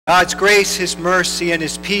God's grace, His mercy, and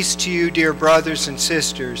His peace to you, dear brothers and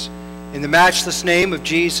sisters, in the matchless name of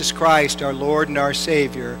Jesus Christ, our Lord and our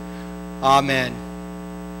Savior. Amen.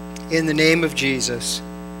 In the name of Jesus,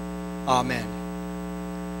 amen.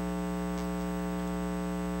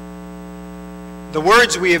 The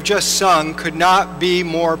words we have just sung could not be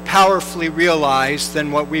more powerfully realized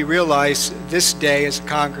than what we realize this day as a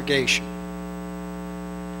congregation.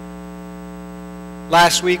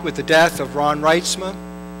 Last week with the death of Ron Reitzma,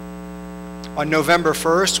 on November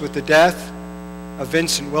 1st with the death of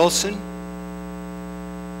Vincent Wilson,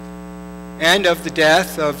 and of the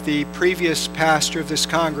death of the previous pastor of this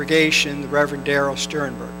congregation, the Reverend Darrell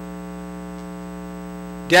Sternberg.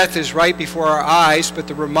 Death is right before our eyes, but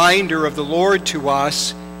the reminder of the Lord to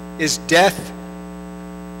us is death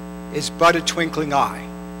is but a twinkling eye.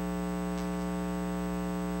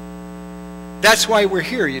 That's why we're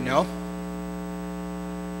here, you know.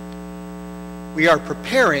 We are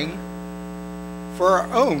preparing for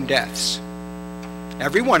our own deaths,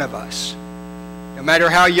 every one of us, no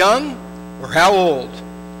matter how young or how old.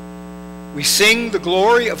 We sing the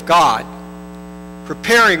glory of God,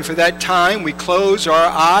 preparing for that time we close our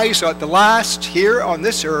eyes at the last here on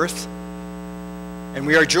this earth, and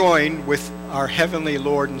we are joined with our heavenly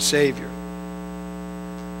Lord and Savior.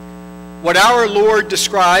 What our Lord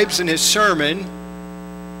describes in His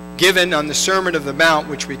sermon, given on the Sermon of the Mount,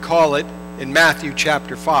 which we call it in Matthew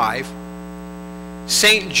chapter 5,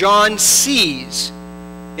 St. John sees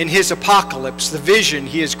in his apocalypse the vision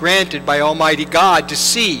he is granted by Almighty God to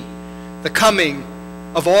see the coming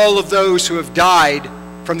of all of those who have died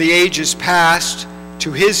from the ages past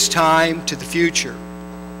to his time to the future.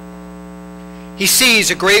 He sees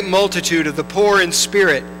a great multitude of the poor in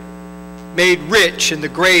spirit made rich in the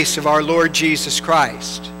grace of our Lord Jesus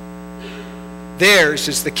Christ. Theirs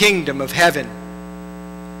is the kingdom of heaven.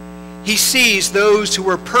 He sees those who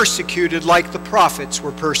were persecuted like the prophets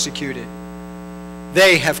were persecuted.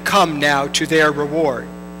 They have come now to their reward.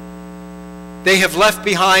 They have left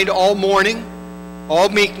behind all mourning, all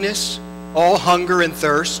meekness, all hunger and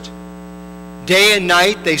thirst. Day and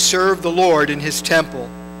night they serve the Lord in His temple,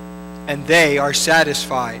 and they are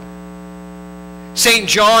satisfied. St.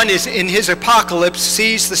 John is in his apocalypse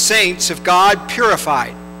sees the saints of God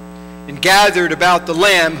purified and gathered about the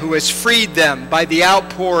Lamb who has freed them by the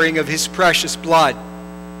outpouring of His precious blood.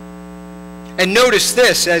 And notice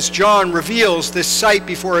this as John reveals this sight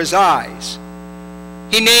before his eyes.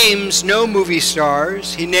 He names no movie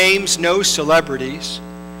stars. He names no celebrities.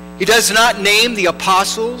 He does not name the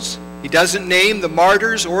apostles. He doesn't name the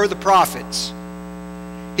martyrs or the prophets.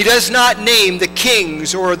 He does not name the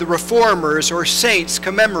kings or the reformers or saints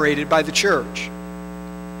commemorated by the church.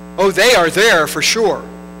 Oh, they are there for sure.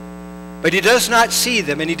 But he does not see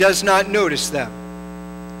them and he does not notice them.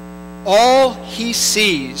 All he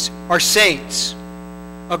sees are saints,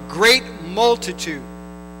 a great multitude,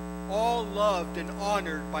 all loved and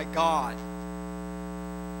honored by God.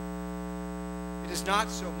 It is not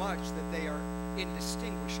so much that they are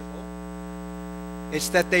indistinguishable, it's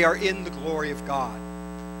that they are in the glory of God.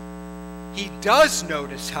 He does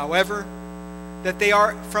notice, however, that they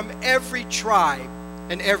are from every tribe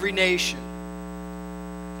and every nation.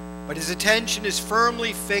 But his attention is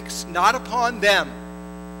firmly fixed not upon them,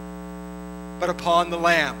 but upon the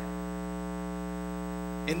Lamb.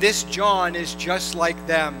 In this, John is just like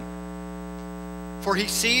them. For he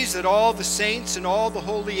sees that all the saints and all the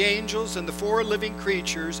holy angels and the four living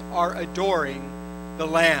creatures are adoring the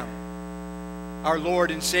Lamb, our Lord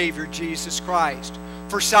and Savior Jesus Christ.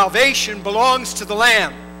 For salvation belongs to the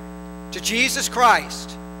Lamb, to Jesus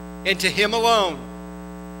Christ, and to Him alone.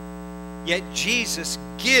 Yet Jesus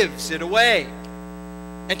gives it away.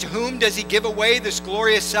 And to whom does He give away this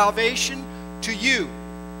glorious salvation? To you,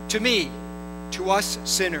 to me, to us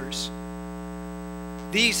sinners.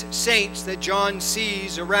 These saints that John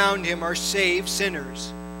sees around him are saved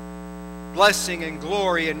sinners. Blessing and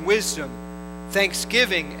glory and wisdom,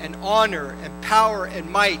 thanksgiving and honor and power and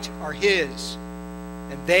might are His,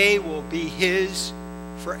 and they will be His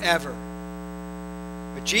forever.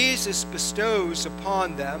 But Jesus bestows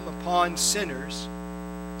upon them, upon sinners,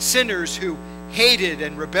 sinners who hated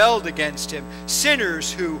and rebelled against Him,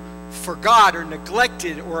 sinners who forgot or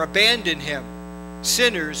neglected or abandoned Him,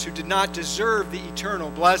 sinners who did not deserve the eternal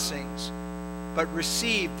blessings, but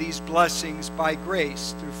received these blessings by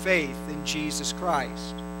grace through faith in Jesus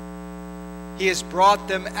Christ. He has brought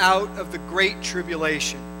them out of the great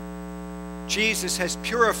tribulation. Jesus has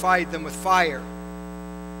purified them with fire.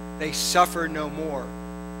 They suffer no more.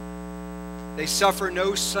 They suffer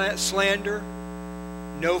no slander,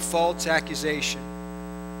 no false accusation.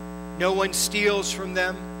 No one steals from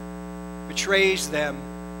them, betrays them,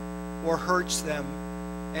 or hurts them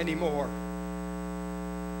anymore.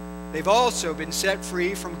 They've also been set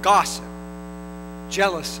free from gossip,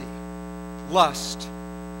 jealousy, lust,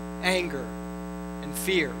 anger, and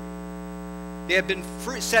fear. They have been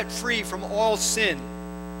set free from all sin,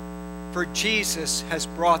 for Jesus has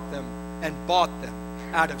brought them and bought them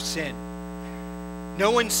out of sin.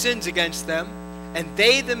 No one sins against them, and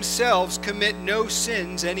they themselves commit no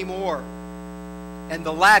sins anymore. And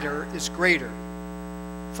the latter is greater,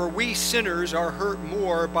 for we sinners are hurt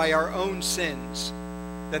more by our own sins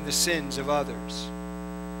than the sins of others.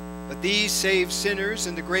 But these saved sinners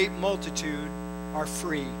and the great multitude are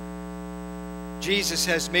free. Jesus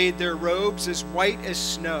has made their robes as white as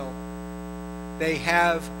snow. They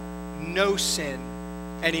have no sin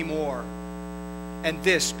anymore, and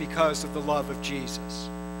this because of the love of Jesus.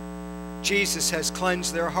 Jesus has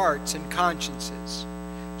cleansed their hearts and consciences.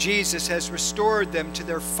 Jesus has restored them to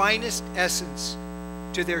their finest essence,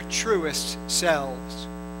 to their truest selves.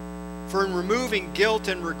 For in removing guilt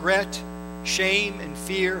and regret, shame and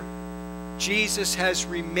fear, Jesus has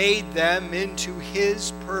remade them into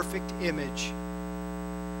his perfect image.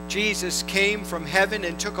 Jesus came from heaven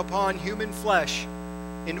and took upon human flesh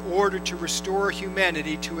in order to restore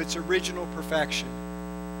humanity to its original perfection,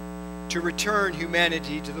 to return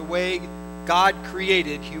humanity to the way God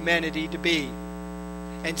created humanity to be.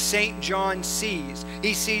 And St. John sees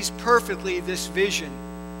perfectly this vision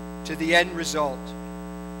to the end result: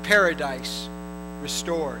 paradise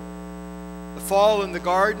restored. The fall in the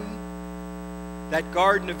garden, that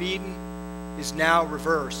Garden of Eden, is now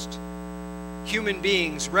reversed. Human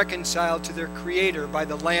beings reconciled to their Creator by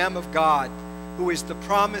the Lamb of God, who is the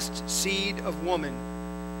promised seed of woman,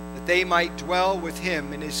 that they might dwell with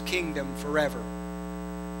him in his kingdom forever.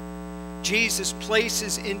 Jesus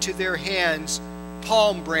places into their hands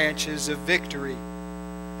palm branches of victory.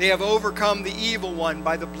 They have overcome the evil one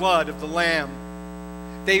by the blood of the Lamb.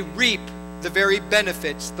 They reap the very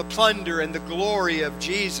benefits, the plunder, and the glory of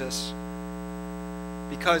Jesus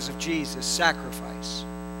because of Jesus' sacrifice.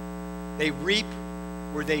 They reap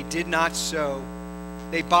where they did not sow.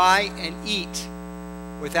 They buy and eat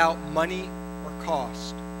without money or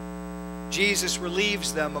cost. Jesus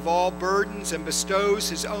relieves them of all burdens and bestows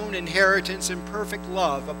his own inheritance and perfect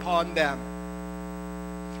love upon them.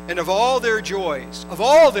 And of all their joys,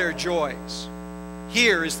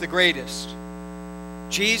 here is the greatest.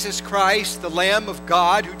 Jesus Christ, the Lamb of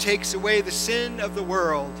God, who takes away the sin of the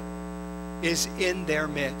world, is in their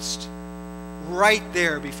midst, right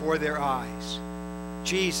there before their eyes.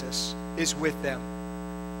 Jesus is with them.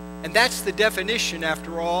 And that's the definition,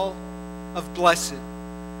 after all, of blessed: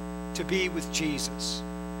 to be with Jesus.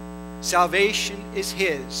 Salvation is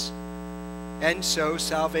his, and so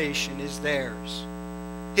salvation is theirs.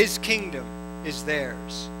 His kingdom is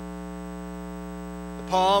theirs. The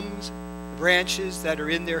palms, the branches that are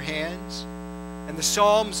in their hands, and the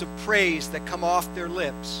psalms of praise that come off their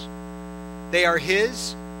lips, they are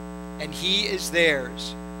his, and he is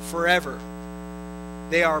theirs forever.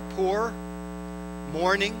 They are poor,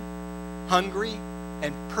 mourning, hungry,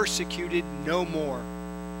 and persecuted no more.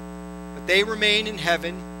 But they remain in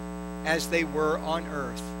heaven as they were on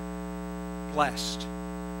earth, blessed.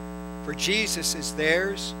 For Jesus is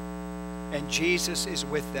theirs, and Jesus is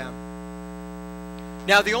with them.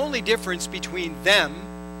 Now, the only difference between them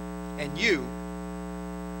and you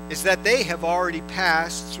is that they have already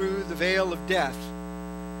passed through the veil of death,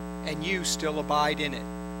 and you still abide in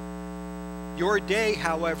it. Your day,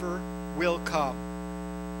 however, will come.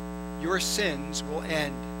 Your sins will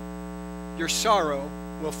end. Your sorrow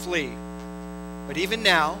will flee. But even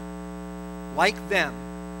now, like them,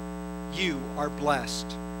 you are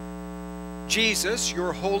blessed. Jesus,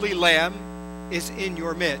 your holy Lamb, is in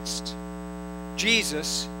your midst.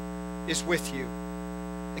 Jesus is with you.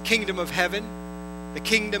 The kingdom of heaven, the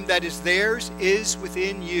kingdom that is theirs, is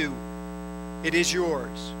within you. It is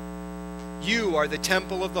yours. You are the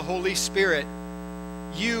temple of the Holy Spirit.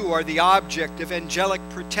 You are the object of angelic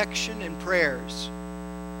protection and prayers.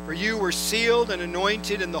 For you were sealed and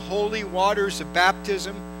anointed in the holy waters of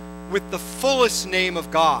baptism with the fullest name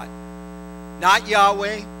of God. Not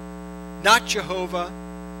Yahweh, not Jehovah,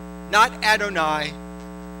 not Adonai,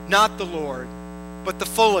 not the Lord, but the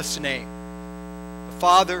fullest name: the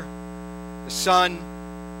Father, the Son,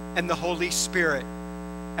 and the Holy Spirit,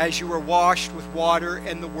 as you were washed with water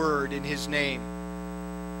and the Word in his name.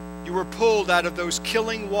 You were pulled out of those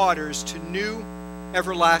killing waters to new,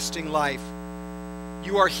 everlasting life.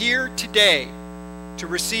 You are here today to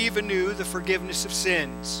receive anew the forgiveness of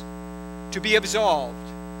sins, to be absolved,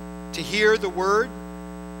 to hear the Word,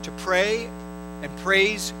 to pray and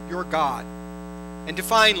praise your God, and to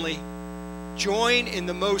finally join in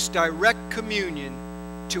the most direct communion,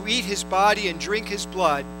 to eat his body and drink his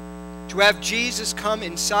blood, to have Jesus come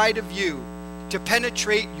inside of you, to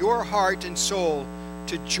penetrate your heart and soul,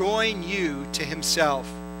 to join you to himself.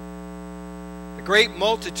 The great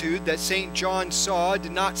multitude that St. John saw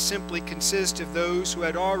did not simply consist of those who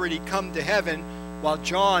had already come to heaven while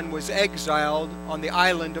John was exiled on the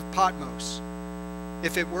island of Patmos.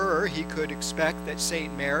 If it were, he could expect that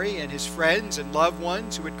St. Mary and his friends and loved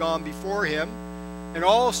ones who had gone before him, and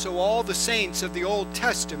also all the saints of the Old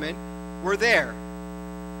Testament, were there.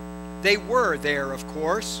 They were there, of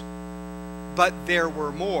course, but there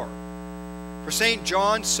were more. For St.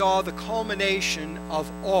 John saw the culmination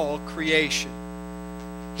of all creation.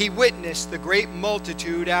 He witnessed the great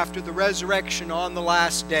multitude after the resurrection on the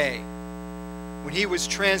last day. When he was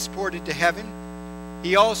transported to heaven,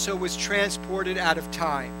 he also was transported out of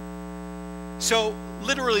time. So,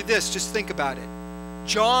 literally this, just think about it.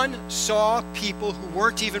 John saw people who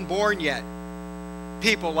weren't even born yet.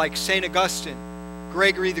 People like St. Augustine,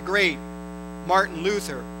 Gregory the Great, Martin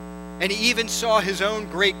Luther, and he even saw his own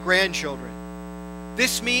great-grandchildren.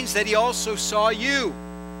 This means that he also saw you.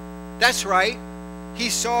 That's right, he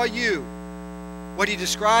saw you. What he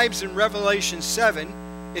describes in Revelation 7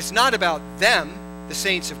 is not about them, the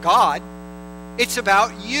saints of God. It's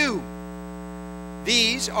about you.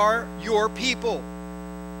 These are your people.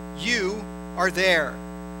 You are there.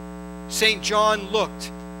 St. John looked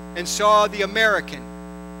and saw the American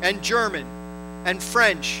and German and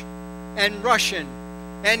French and Russian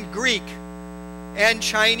and Greek and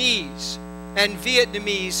Chinese and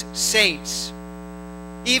Vietnamese saints,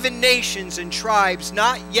 even nations and tribes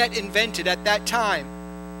not yet invented at that time.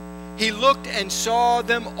 He looked and saw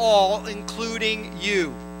them all, including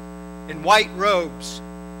you, in white robes,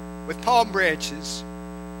 with palm branches,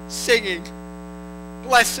 singing,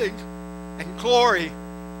 blessing, and glory,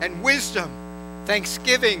 and wisdom,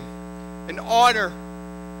 thanksgiving, and honor,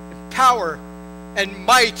 and power, and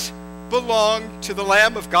might belong to the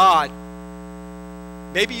Lamb of God.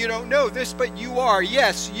 Maybe you don't know this, but you are,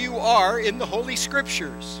 yes, you are in the Holy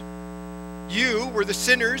Scriptures. You were the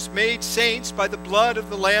sinners made saints by the blood of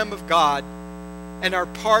the Lamb of God, and are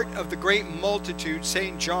part of the great multitude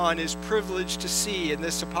St. John is privileged to see in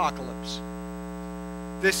this apocalypse.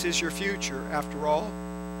 This is your future, after all,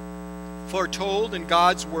 foretold in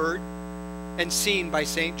God's Word and seen by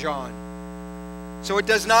St. John. So it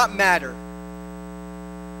does not matter.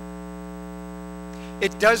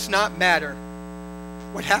 It does not matter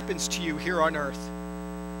what happens to you here on earth,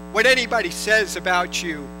 what anybody says about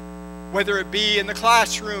you, whether it be in the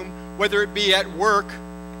classroom, whether it be at work,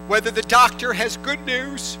 whether the doctor has good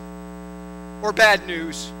news or bad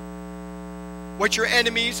news, what your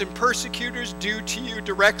enemies and persecutors do to you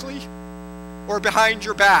directly or behind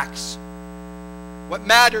your backs. What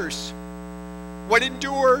matters, what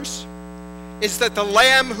endures, is that the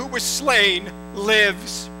Lamb who was slain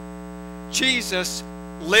lives. Jesus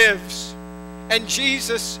lives, and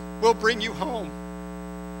Jesus will bring you home.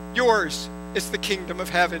 Yours is the kingdom of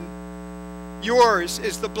heaven. Yours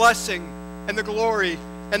is the blessing and the glory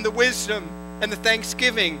and the wisdom and the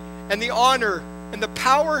thanksgiving and the honor and the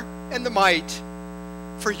power and the might.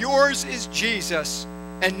 For yours is Jesus,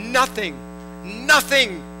 and nothing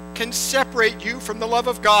can separate you from the love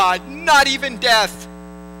of God, not even death,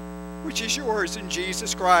 which is yours in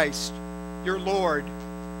Jesus Christ, your Lord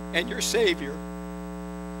and your Savior.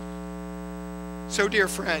 So, dear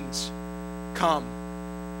friends, come.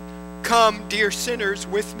 Come, dear sinners,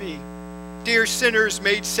 with me. Dear sinners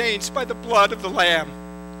made saints by the blood of the Lamb.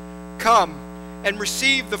 Come and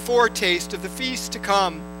receive the foretaste of the feast to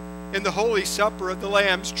come in the holy supper of the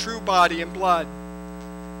Lamb's true body and blood.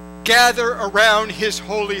 Gather around his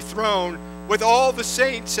holy throne with all the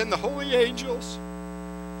saints and the holy angels.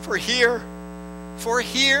 For here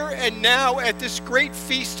and now at this great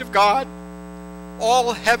feast of God,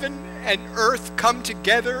 all heaven and earth come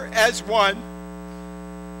together as one.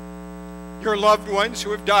 Your loved ones who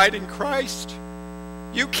have died in Christ,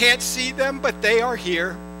 you can't see them, but they are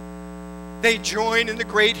here. They join in the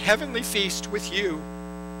great heavenly feast with you.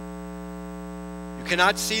 You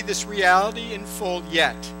cannot see this reality in full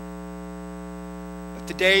yet, but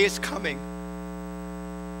the day is coming.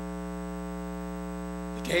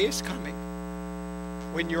 The day is coming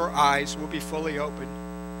when your eyes will be fully opened.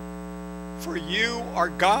 For you are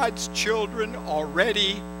God's children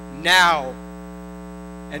already now,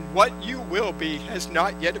 and what you will be has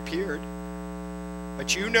not yet appeared.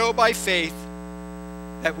 But you know by faith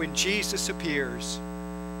that when Jesus appears,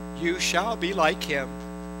 you shall be like him.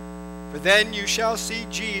 For then you shall see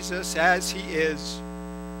Jesus as he is,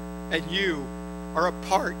 and you are a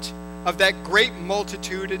part of that great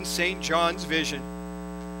multitude in St. John's vision.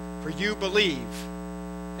 For you believe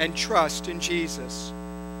and trust in Jesus.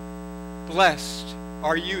 Blessed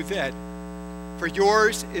are you then, for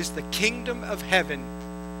yours is the kingdom of heaven.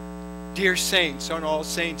 Dear saints, on All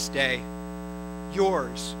Saints' Day,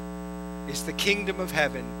 yours is the kingdom of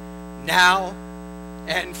heaven, now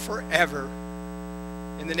and forever.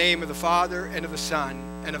 In the name of the Father, and of the Son,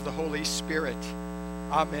 and of the Holy Spirit.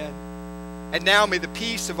 Amen. And now may the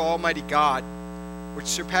peace of Almighty God, which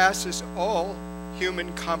surpasses all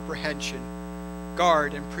human comprehension,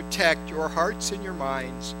 guard and protect your hearts and your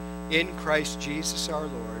minds in Christ Jesus our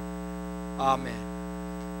Lord. Amen.